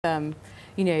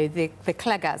you know, the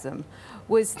Cleggasm,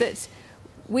 was that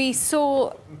we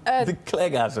saw... the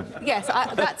Cleggasm? Yes,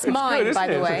 that's mine, good, by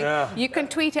the it? way. Yeah. You can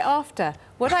tweet it after.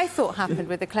 What I thought happened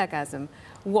with the Cleggasm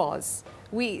was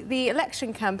the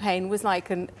election campaign was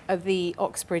like the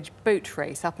Oxbridge boat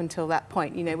race up until that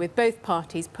point, you know, with both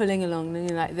parties pulling along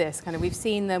like this. Kind of, we've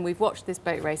seen them, we've watched this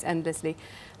boat race endlessly.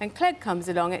 And Clegg comes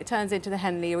along, it turns into the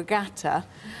Henley Regatta,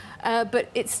 but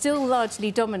it's still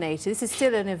largely dominated. This is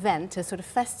still an event, a sort of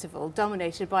festival,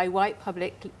 dominated by white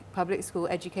public school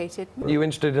educated. Are you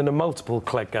interested in a multiple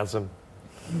Cleggasm?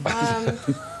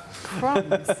 Crumbs.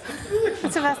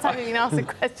 That's the first time we've been asked a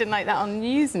question like that on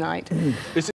Newsnight.